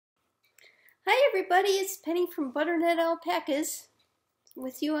Hi everybody, it's Penny from Butternut Alpacas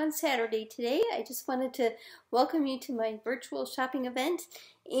with you on Saturday today. I just wanted to welcome you to my virtual shopping event,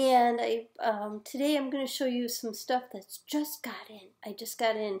 and today I'm going to show you some stuff that's just got in. I just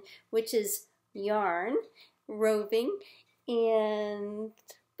got in, which is yarn, roving, and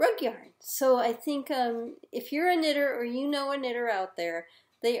rug yarn. So I think if you're a knitter or you know a knitter out there,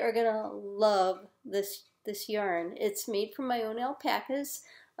 they are going to love this yarn. It's made from my own alpacas.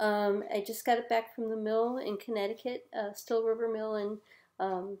 I just got it back from the mill in Connecticut, Still River Mill in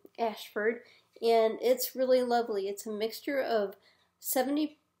Ashford, and it's really lovely. It's a mixture of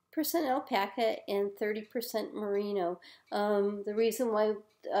 70% alpaca and 30% merino. The reason why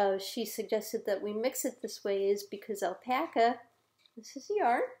she suggested that we mix it this way is because alpaca, this is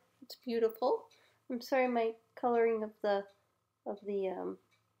yarn, it's beautiful. I'm sorry my coloring of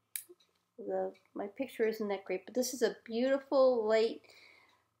my picture isn't that great, but this is a beautiful light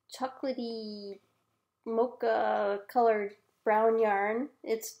chocolatey mocha colored brown yarn.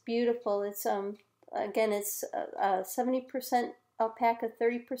 It's beautiful. It's again, it's 70% alpaca,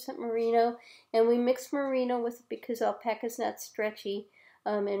 30% merino, and we mix merino with it because alpaca is not stretchy,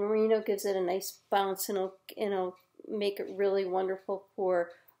 and merino gives it a nice bounce, and it'll make it really wonderful for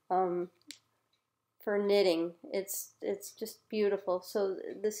knitting. It's just beautiful. So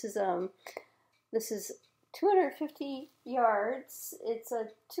this is 250 yards. It's a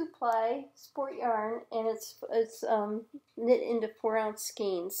 2-ply sport yarn, and it's knit into 4-ounce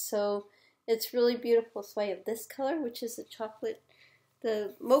skeins. So it's really beautiful. So I have this color, which is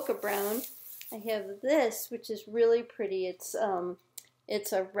the mocha brown. I have this, which is really pretty. It's a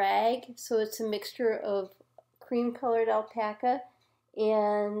rag, so it's a mixture of cream-colored alpaca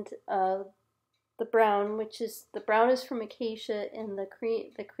and the brown, the brown is from acacia, and the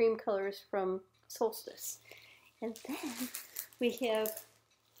cream color is from solstice. And then we have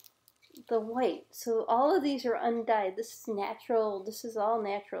the white. So all of these are undyed. This is natural. This is all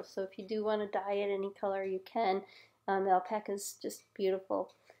natural. So if you do want to dye it any color, you can. Alpaca is just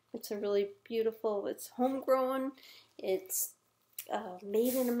beautiful. It's a really beautiful, it's homegrown, it's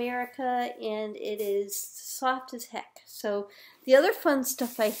made in America, and it is soft as heck. So the other fun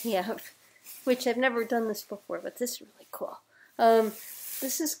stuff I have, which I've never done this before, but this is really cool.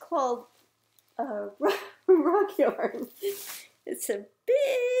 This is called rug yarn. It's a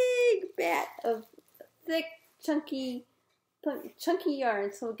big vat of thick, chunky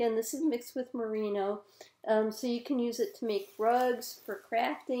yarn. So again, this is mixed with merino. So you can use it to make rugs, for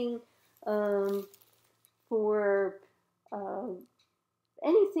crafting, for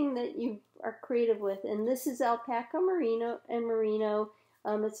anything that you are creative with. And this is alpaca, merino.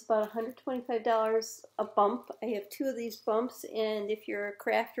 It's about $125 a bump. I have 2 of these bumps, and if you're a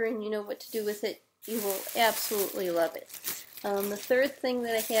crafter and you know what to do with it, you will absolutely love it. The third thing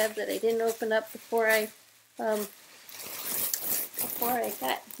that I have that I didn't open up before I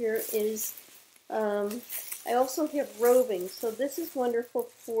got here is I also have roving. So this is wonderful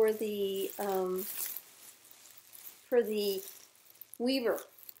for the weaver,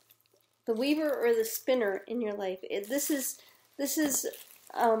 or the spinner in your life. This is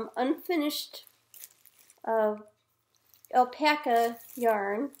unfinished alpaca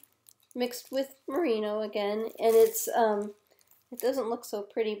yarn mixed with merino again, and it doesn't look so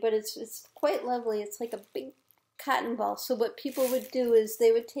pretty, but it's quite lovely. It's like a big cotton ball. So what people would do is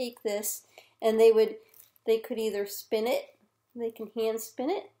they would take this, and they could either spin it, they can hand spin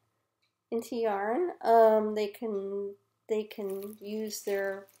it into yarn. They can use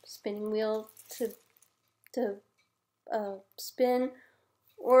their spinning wheel to spin,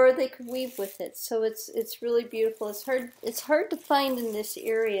 or they could weave with it. So it's really beautiful. It's hard to find in this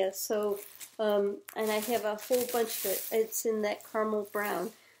area. So and I have a whole bunch of it. It's in that caramel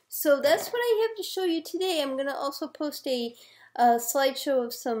brown. So that's what I have to show you today. I'm going to also post a slideshow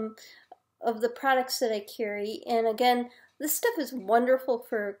of some of the products that I carry. And again, this stuff is wonderful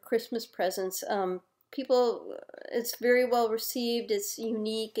for Christmas presents. It's very well received, it's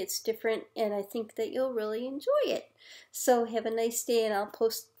unique, it's different, and I think that you'll really enjoy it. So have a nice day, and I'll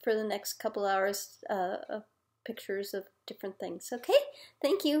post for the next couple hours pictures of different things. Okay?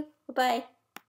 Thank you. Bye-bye.